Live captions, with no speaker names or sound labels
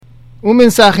un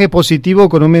mensaje positivo,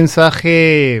 con un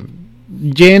mensaje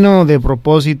lleno de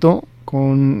propósito,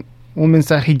 con un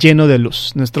mensaje lleno de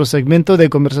luz. Nuestro segmento de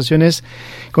conversaciones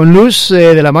con Luz,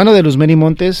 de la mano de Luzmeri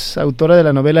Montes, autora de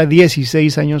la novela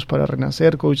 16 años para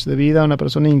renacer, coach de vida, una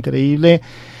persona increíble.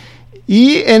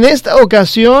 Y en esta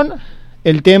ocasión,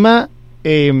 el tema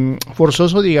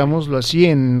forzoso, digámoslo así,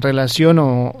 en relación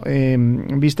o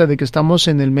en vista de que estamos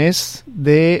en el mes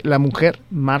de la mujer,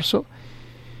 marzo,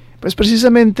 pues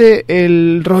precisamente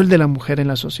el rol de la mujer en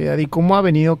la sociedad y cómo ha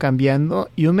venido cambiando,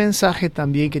 y un mensaje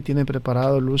también que tiene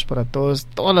preparado Luz para todas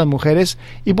las mujeres,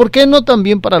 y por qué no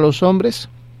también para los hombres,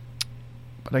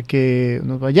 para que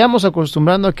nos vayamos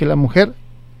acostumbrando a que la mujer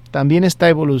también está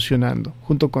evolucionando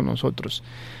junto con nosotros.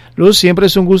 Luz, siempre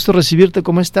es un gusto recibirte.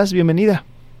 ¿Cómo estás? Bienvenida.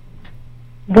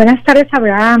 Buenas tardes,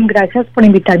 Abraham. Gracias por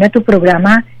invitarme a tu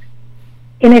programa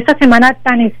en esta semana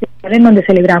tan especial en donde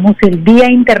celebramos el Día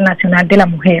Internacional de la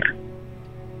Mujer.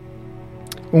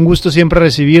 Un gusto siempre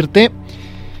recibirte,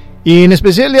 y en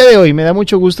especial el día de hoy me da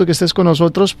mucho gusto que estés con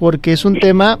nosotros porque es un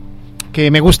tema que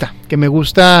me gusta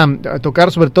tocar,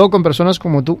 sobre todo con personas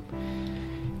como tú.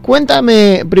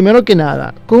 Cuéntame, primero que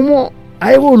nada, ¿cómo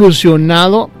ha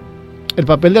evolucionado el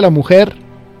papel de la mujer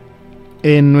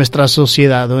en nuestra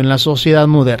sociedad o en la sociedad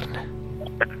moderna?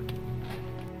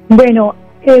 Bueno,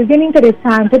 es bien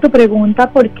interesante tu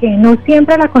pregunta porque no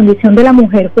siempre la condición de la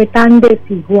mujer fue tan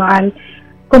desigual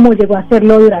como llegó a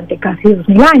serlo durante casi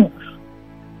 2000 años.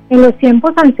 En los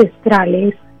tiempos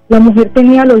ancestrales, la mujer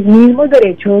tenía los mismos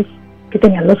derechos que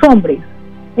tenían los hombres,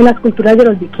 en las culturas de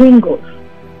los vikingos,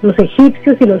 los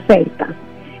egipcios y los celtas.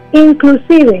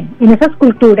 Inclusive, en esas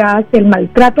culturas, el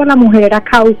maltrato a la mujer era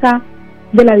causa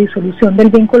de la disolución del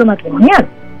vínculo matrimonial.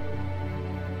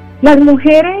 Las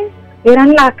mujeres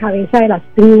eran la cabeza de las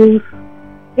tribus,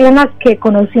 eran las que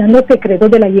conocían los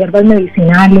secretos de las hierbas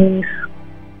medicinales,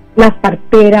 las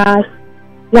parteras,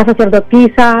 las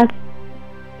sacerdotisas,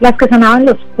 las que sanaban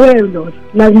los pueblos.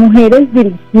 Las mujeres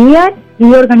dirigían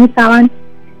y organizaban,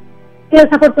 y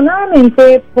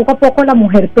desafortunadamente poco a poco la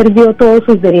mujer perdió todos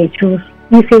sus derechos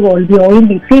y se volvió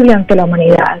invisible ante la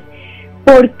humanidad,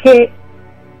 porque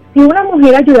si una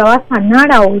mujer ayudaba a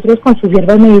sanar a otros con sus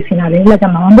hierbas medicinales, la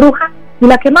llamaban bruja y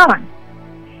la quemaban.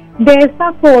 De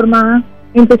esta forma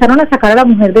empezaron a sacar a la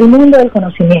mujer del mundo del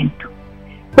conocimiento,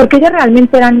 porque ellas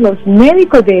realmente eran los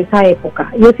médicos de esa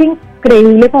época. Y es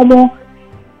increíble cómo,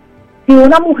 si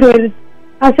una mujer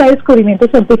hacía descubrimientos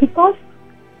científicos,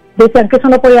 decían que eso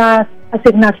no podía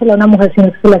asignárselo a una mujer,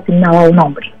 sino que se lo asignaba a un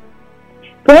hombre.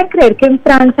 ¿Pueden creer que en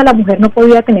Francia la mujer no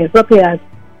podía tener propiedad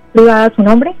privada a su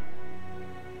nombre?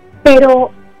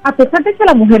 Pero a pesar de que a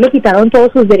la mujer le quitaron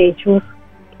todos sus derechos,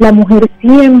 la mujer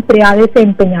siempre ha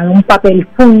desempeñado un papel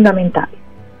fundamental.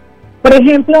 Por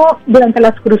ejemplo, durante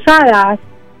las cruzadas,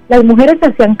 las mujeres se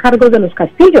hacían cargo de los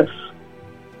castillos.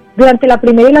 Durante la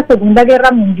Primera y la Segunda Guerra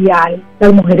Mundial,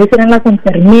 las mujeres eran las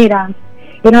enfermeras,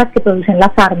 eran las que producían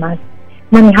las armas,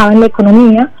 manejaban la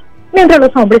economía, mientras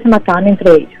los hombres se mataban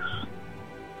entre ellos.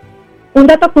 Un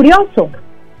dato curioso: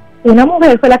 una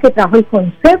mujer fue la que trajo el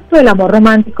concepto del amor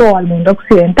romántico al mundo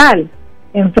occidental,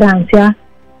 en Francia,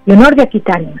 Leonor de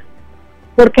Aquitania,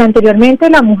 porque anteriormente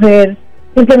la mujer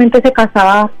simplemente se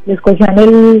casaba, le escogían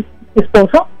el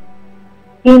esposo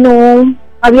y no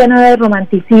había nada de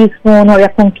romanticismo, no había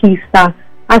conquista,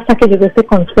 hasta que llegó este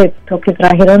concepto que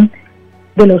trajeron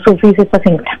de los sufís esta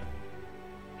señora.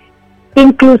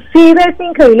 Inclusive es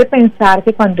increíble pensar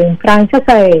que cuando en Francia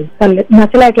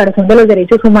nace la Declaración de los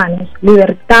Derechos Humanos,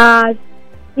 libertad,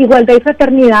 igualdad y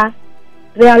fraternidad,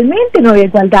 realmente no había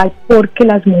igualdad porque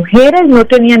las mujeres no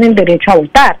tenían el derecho a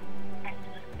votar.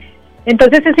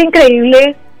 Entonces es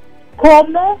increíble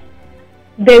cómo,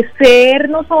 de ser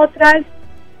nosotras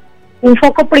un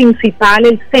foco principal,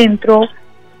 el centro,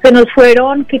 se nos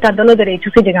fueron quitando los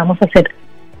derechos y llegamos a ser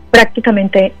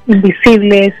prácticamente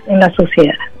invisibles en la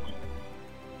sociedad.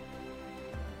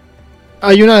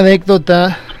 Hay una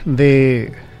anécdota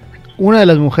de una de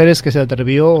las mujeres que se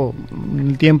atrevió en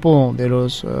el tiempo de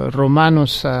los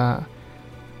romanos a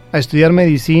estudiar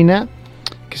medicina,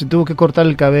 que se tuvo que cortar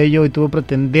el cabello y tuvo que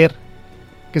pretender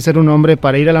que ser un hombre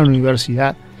para ir a la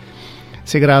universidad.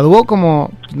 Se graduó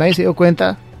como nadie se dio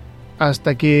cuenta,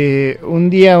 hasta que un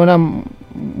día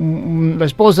la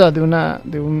esposa de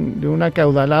un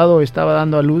acaudalado estaba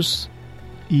dando a luz,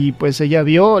 y pues ella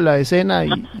vio la escena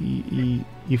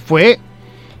y fue,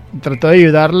 trató de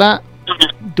ayudarla,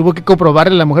 tuvo que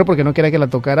comprobarle a la mujer porque no quería que la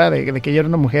tocara, de que ella era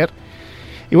una mujer.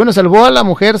 Y bueno, salvó a la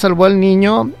mujer, salvó al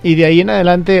niño, y de ahí en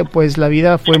adelante pues la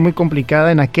vida fue muy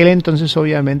complicada en aquel entonces,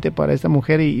 obviamente, para esta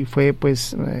mujer, y fue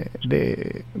pues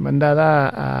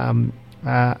mandada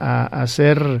a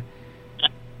ser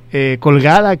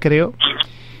colgada, creo.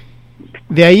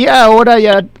 De ahí a ahora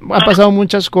ya han pasado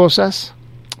muchas cosas,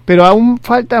 pero aún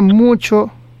falta mucho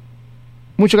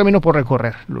camino por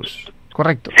recorrer, Luz.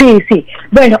 ¿Correcto? Sí.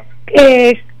 Bueno,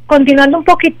 continuando un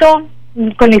poquito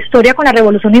con la historia, con la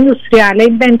revolución industrial e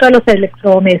invento de los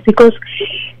electrodomésticos,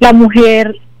 la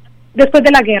mujer, después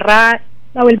de la guerra,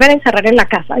 la vuelven a encerrar en la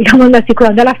casa, digamos así,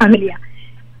 cuidando a la familia.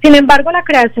 Sin embargo, la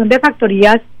creación de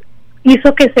factorías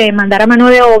hizo que se demandara mano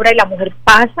de obra y la mujer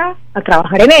pasa a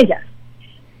trabajar en ellas.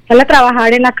 Sale a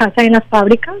trabajar en la casa y en las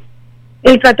fábricas.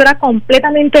 El trato era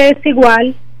completamente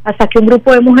desigual hasta que un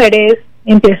grupo de mujeres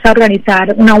empieza a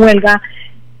organizar una huelga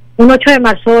un 8 de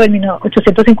marzo de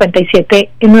 1857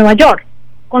 en Nueva York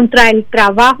contra el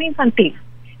trabajo infantil,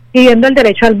 pidiendo el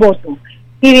derecho al voto,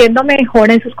 pidiendo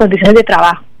mejora en sus condiciones de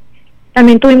trabajo.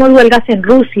 También tuvimos huelgas en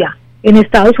Rusia, en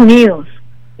Estados Unidos,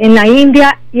 en la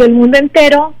India y el mundo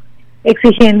entero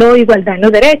exigiendo igualdad en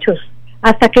los derechos,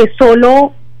 hasta que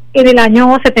solo en el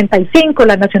año 75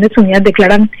 las Naciones Unidas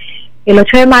declaran el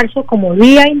 8 de marzo como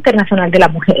Día Internacional de la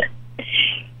Mujer.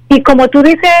 Y como tú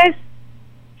dices,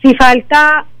 si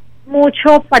falta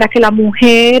mucho para que la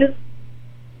mujer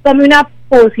tome una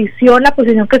posición, la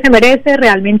posición que se merece,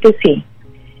 realmente sí.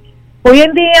 Hoy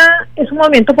en día es un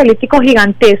movimiento político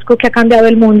gigantesco que ha cambiado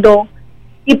el mundo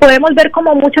y podemos ver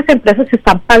cómo muchas empresas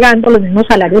están pagando los mismos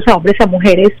salarios a hombres y a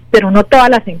mujeres, pero no todas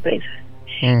las empresas.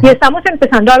 Y estamos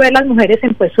empezando a ver las mujeres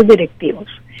en puestos directivos,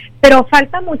 pero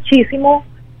falta muchísimo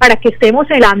para que estemos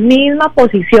en la misma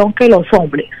posición que los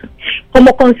hombres.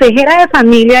 Como consejera de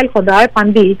familia del condado de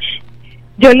Palm Beach,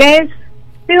 yo les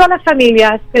pido a las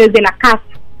familias que desde la casa,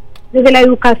 desde la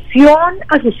educación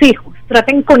a sus hijos,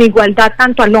 traten con igualdad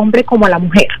tanto al hombre como a la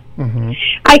mujer.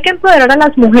 Hay que empoderar a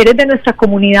las mujeres de nuestra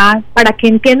comunidad para que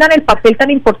entiendan el papel tan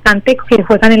importante que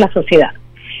juegan en la sociedad.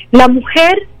 La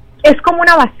mujer es como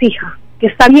una vasija que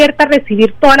está abierta a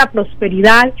recibir toda la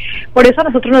prosperidad. Por eso a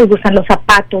nosotros nos gustan los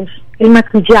zapatos, el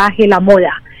maquillaje, la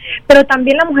moda. Pero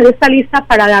también la mujer está lista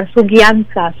para dar su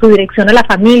guianza, su dirección a la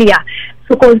familia,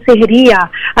 su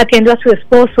consejería, atiende a su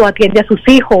esposo, atiende a sus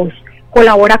hijos,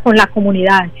 colabora con la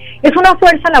comunidad. Es una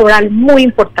fuerza laboral muy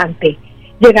importante.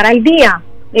 Llegará el día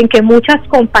en que muchas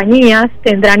compañías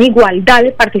tendrán igualdad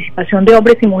de participación de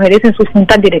hombres y mujeres en sus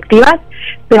juntas directivas,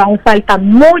 pero aún falta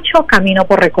mucho camino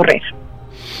por recorrer.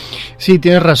 Sí,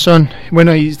 tienes razón.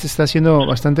 Bueno, ahí se está haciendo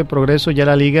bastante progreso. Ya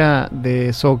la liga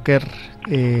de soccer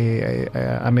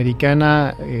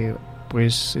americana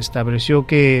pues estableció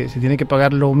que se tiene que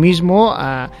pagar lo mismo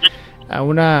a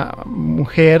una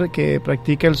mujer que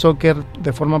practica el soccer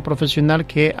de forma profesional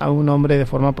que a un hombre de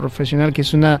forma profesional, que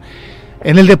es una...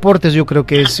 En el deporte yo creo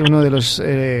que es uno de los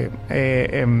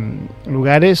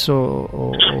lugares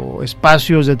o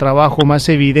espacios de trabajo más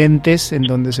evidentes en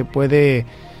donde se puede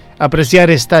apreciar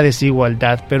esta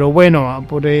desigualdad. Pero bueno,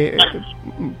 por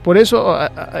eso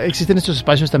existen estos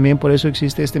espacios también, por eso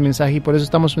existe este mensaje y por eso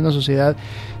estamos en una sociedad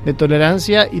de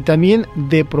tolerancia y también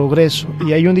de progreso.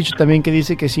 Y hay un dicho también que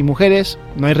dice que sin mujeres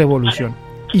no hay revolución.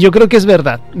 Y yo creo que es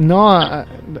verdad, ¿no?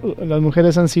 Las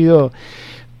mujeres han sido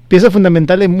pieza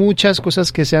fundamental de muchas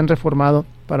cosas que se han reformado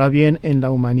para bien en la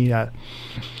humanidad.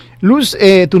 Luz,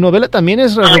 tu novela también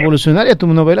es revolucionaria, tu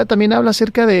novela también habla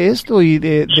acerca de esto y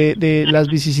de las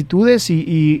vicisitudes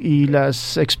y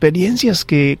las experiencias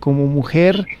que como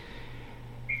mujer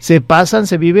se pasan,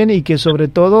 se viven y que sobre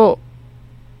todo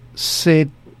se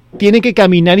tiene que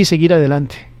caminar y seguir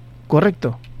adelante,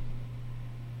 ¿correcto?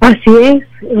 Así es,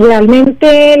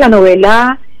 realmente la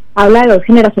novela habla de 2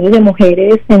 generaciones de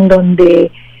mujeres en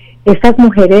donde estas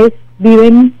mujeres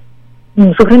sufren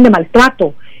de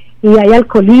maltrato y hay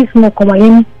alcoholismo como hay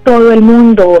en todo el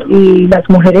mundo y las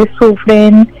mujeres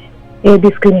sufren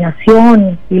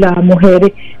discriminación y la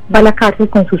mujer va a la cárcel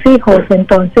con sus hijos.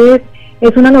 Entonces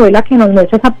es una novela que nos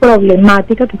muestra esa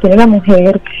problemática que tiene la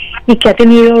mujer y que ha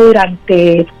tenido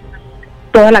durante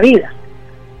toda la vida.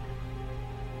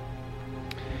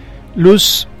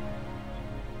 Luz,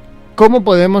 ¿cómo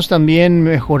podemos también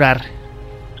mejorar?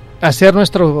 Hacer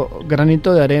nuestro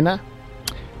granito de arena.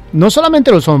 No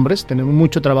solamente los hombres, tenemos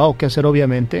mucho trabajo que hacer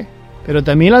obviamente, pero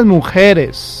también las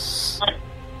mujeres,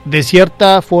 de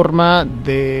cierta forma,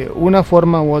 de una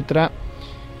forma u otra,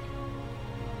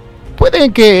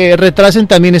 pueden que retrasen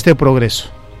también este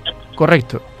progreso,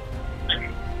 ¿correcto?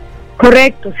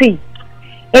 Correcto, sí.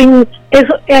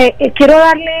 Quiero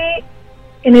darle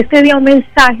en este día un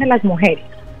mensaje a las mujeres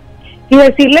y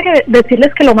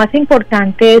decirles que lo más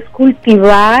importante es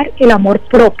cultivar el amor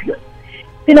propio.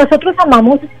 Si nosotros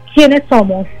amamos quienes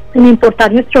somos, sin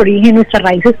importar nuestro origen, nuestras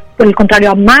raíces, por el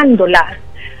contrario, amándolas,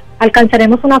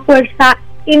 alcanzaremos una fuerza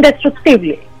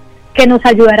indestructible que nos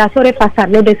ayudará a sobrepasar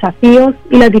los desafíos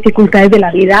y las dificultades de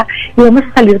la vida y vamos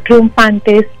a salir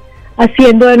triunfantes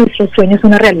haciendo de nuestros sueños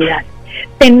una realidad.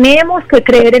 Tenemos que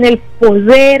creer en el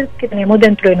poder que tenemos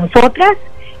dentro de nosotras,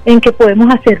 en que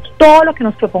podemos hacer todo lo que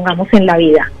nos propongamos en la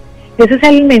vida. Ese es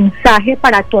el mensaje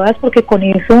para todas, porque con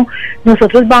eso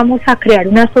nosotros vamos a crear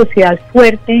una sociedad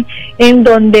fuerte en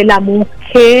donde la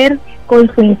mujer,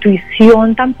 con su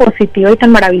intuición tan positiva y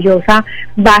tan maravillosa,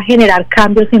 va a generar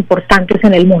cambios importantes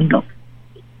en el mundo.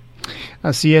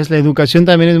 Así es, la educación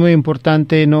también es muy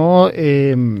importante, ¿no?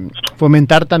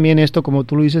 Fomentar también esto, como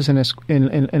tú lo dices,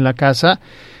 en la casa,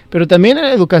 pero también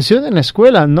la educación en la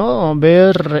escuela, ¿no?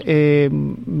 Ver,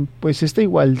 pues, esta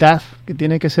igualdad que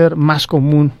tiene que ser más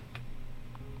común.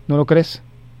 ¿No lo crees?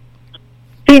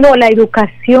 Sí, no, la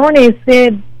educación es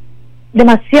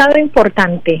demasiado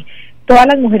importante. Todas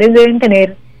las mujeres deben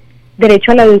tener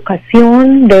derecho a la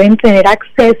educación, deben tener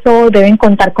acceso, deben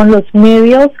contar con los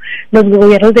medios, los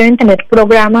gobiernos deben tener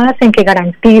programas en que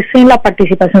garanticen la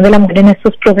participación de la mujer en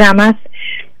estos programas,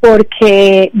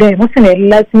 porque debemos tener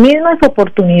las mismas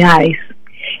oportunidades,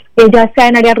 ya sea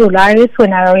en áreas rurales o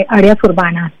en áreas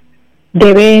urbanas.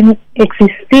 Deben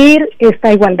existir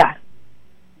esta igualdad.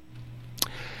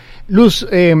 Luz,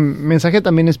 mensaje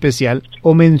también especial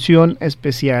o mención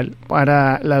especial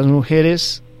para las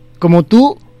mujeres como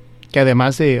tú, que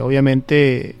además de,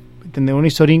 obviamente, tener una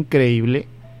historia increíble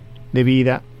de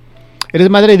vida, eres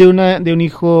madre de un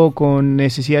hijo con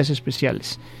necesidades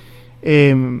especiales.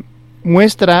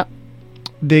 Muestra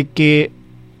de que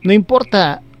no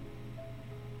importa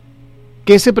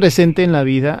qué se presente en la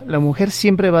vida, la mujer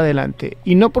siempre va adelante.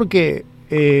 Y no porque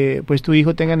pues tu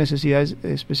hijo tenga necesidades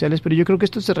especiales, pero yo creo que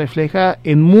esto se refleja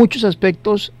en muchos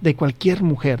aspectos de cualquier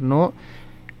mujer, ¿no?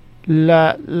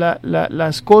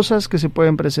 Las cosas que se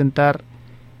pueden presentar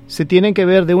se tienen que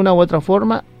ver de una u otra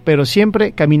forma, pero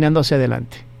siempre caminando hacia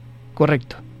adelante.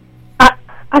 Correcto.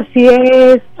 Así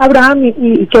es, Abraham,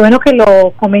 y qué bueno que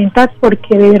lo comentas,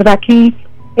 porque de verdad que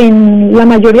en la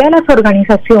mayoría de las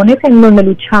organizaciones en donde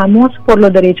luchamos por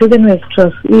los derechos de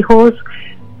nuestros hijos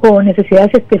con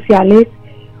necesidades especiales,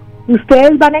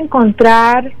 ustedes van a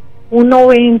encontrar un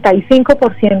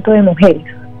 95% de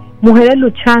mujeres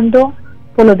luchando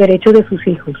por los derechos de sus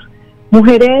hijos,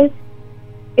 mujeres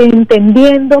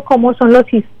entendiendo cómo son los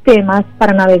sistemas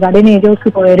para navegar en ellos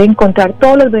y poder encontrar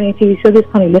todos los beneficios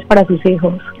disponibles para sus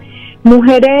hijos,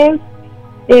 mujeres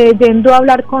yendo a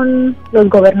hablar con los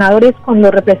gobernadores, con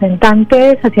los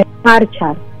representantes, haciendo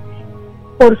marchas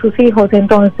por sus hijos.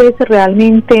 Entonces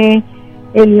realmente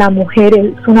la mujer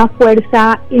es una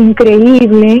fuerza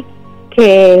increíble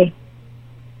que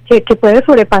puede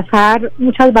sobrepasar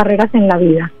muchas barreras en la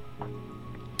vida.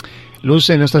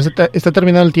 Luz, está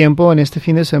terminando el tiempo en este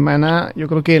fin de semana. Yo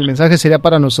creo que el mensaje sería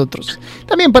para nosotros,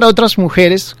 también para otras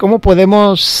mujeres. ¿Cómo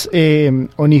podemos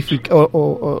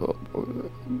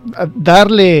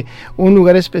darle un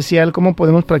lugar especial? ¿Cómo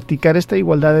podemos practicar esta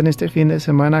igualdad en este fin de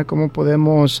semana? ¿Cómo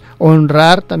podemos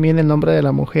honrar también el nombre de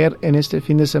la mujer en este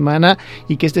fin de semana?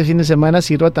 Y que este fin de semana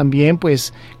sirva también,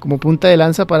 pues, como punta de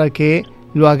lanza para que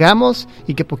lo hagamos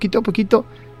y que poquito a poquito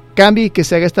cambie y que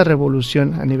se haga esta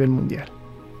revolución a nivel mundial.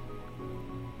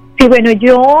 Sí, bueno,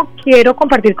 yo quiero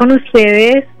compartir con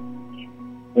ustedes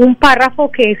un párrafo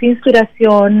que es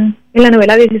inspiración en la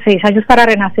novela 16 años para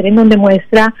renacer, en donde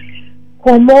muestra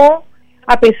cómo,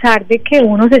 a pesar de que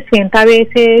uno se sienta a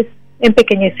veces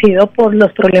empequeñecido por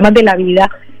los problemas de la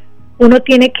vida, uno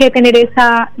tiene que tener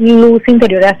esa luz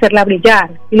interior de hacerla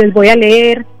brillar. Y les voy a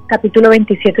leer capítulo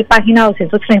 27, página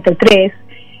 233.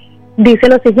 Dice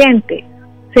lo siguiente: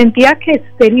 sentía que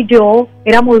Esther y yo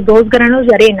éramos 2 granos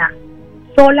de arena,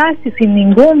 solas y sin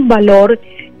ningún valor,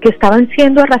 que estaban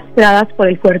siendo arrastradas por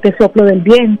el fuerte soplo del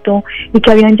viento y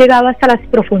que habían llegado hasta las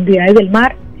profundidades del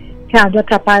mar, quedando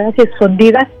atrapadas y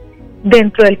escondidas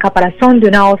dentro del caparazón de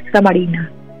una ostra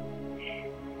marina.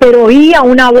 Pero oía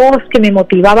una voz que me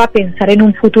motivaba a pensar en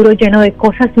un futuro lleno de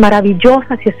cosas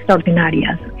maravillosas y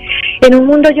extraordinarias, en un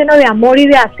mundo lleno de amor y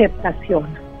de aceptación.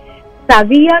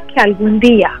 Sabía que algún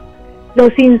día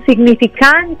los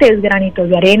insignificantes granitos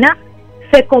de arena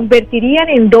se convertirían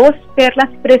en 2 perlas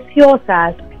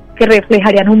preciosas que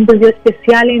reflejarían un brillo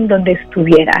especial en donde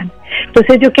estuvieran.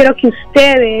 Entonces yo quiero que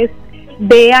ustedes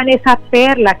vean esa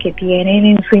perla que tienen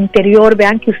en su interior,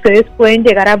 vean que ustedes pueden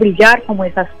llegar a brillar como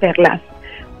esas perlas.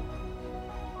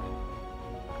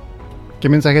 Qué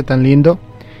mensaje tan lindo.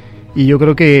 Y yo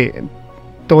creo que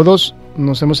todos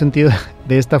nos hemos sentido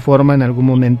de esta forma en algún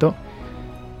momento.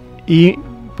 Y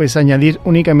pues añadir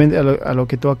únicamente a lo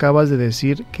que tú acabas de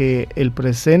decir, que el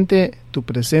presente, tu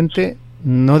presente,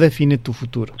 no define tu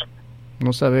futuro.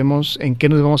 No sabemos en qué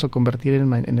nos vamos a convertir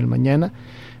en el mañana,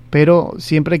 pero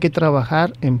siempre hay que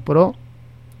trabajar en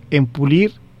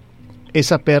pulir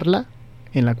esa perla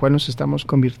en la cual nos estamos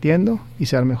convirtiendo y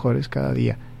ser mejores cada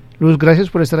día. Luz, gracias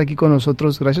por estar aquí con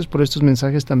nosotros, gracias por estos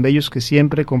mensajes tan bellos que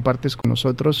siempre compartes con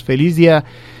nosotros. Feliz Día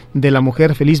de la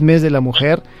Mujer, feliz mes de la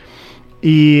mujer.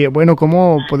 Y bueno,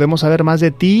 ¿cómo podemos saber más de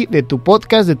ti, de tu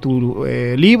podcast, de tu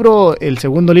libro, el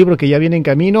segundo libro que ya viene en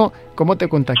camino? ¿Cómo te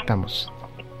contactamos?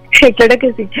 Sí, claro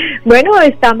que sí. Bueno,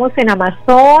 estamos en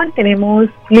Amazon, tenemos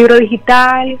libro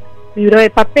digital, libro de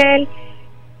papel.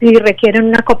 Si requieren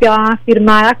una copia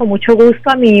firmada, con mucho gusto,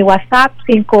 a mi WhatsApp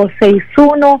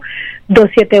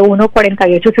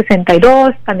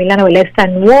 561-271-4862. También la novela está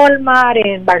en Walmart,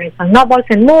 en Barnes & Noble,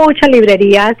 en muchas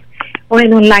librerías, o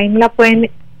en online la pueden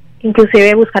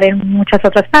inclusive buscar en muchas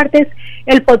otras partes.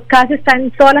 El podcast está en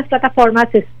todas las plataformas,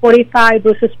 Spotify,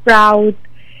 Bruce Sprout,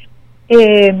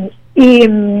 y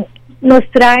nos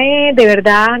trae de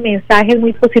verdad mensajes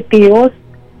muy positivos.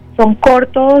 Son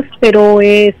cortos, pero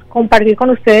es compartir con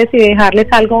ustedes y dejarles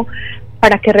algo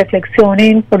para que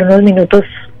reflexionen por unos minutos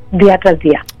día tras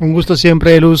día. Un gusto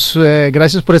siempre, Luz.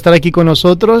 Gracias por estar aquí con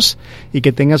nosotros y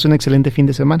que tengas un excelente fin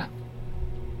de semana.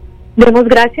 Demos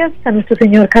gracias a nuestro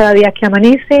Señor cada día que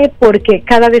amanece, porque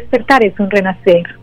cada despertar es un renacer.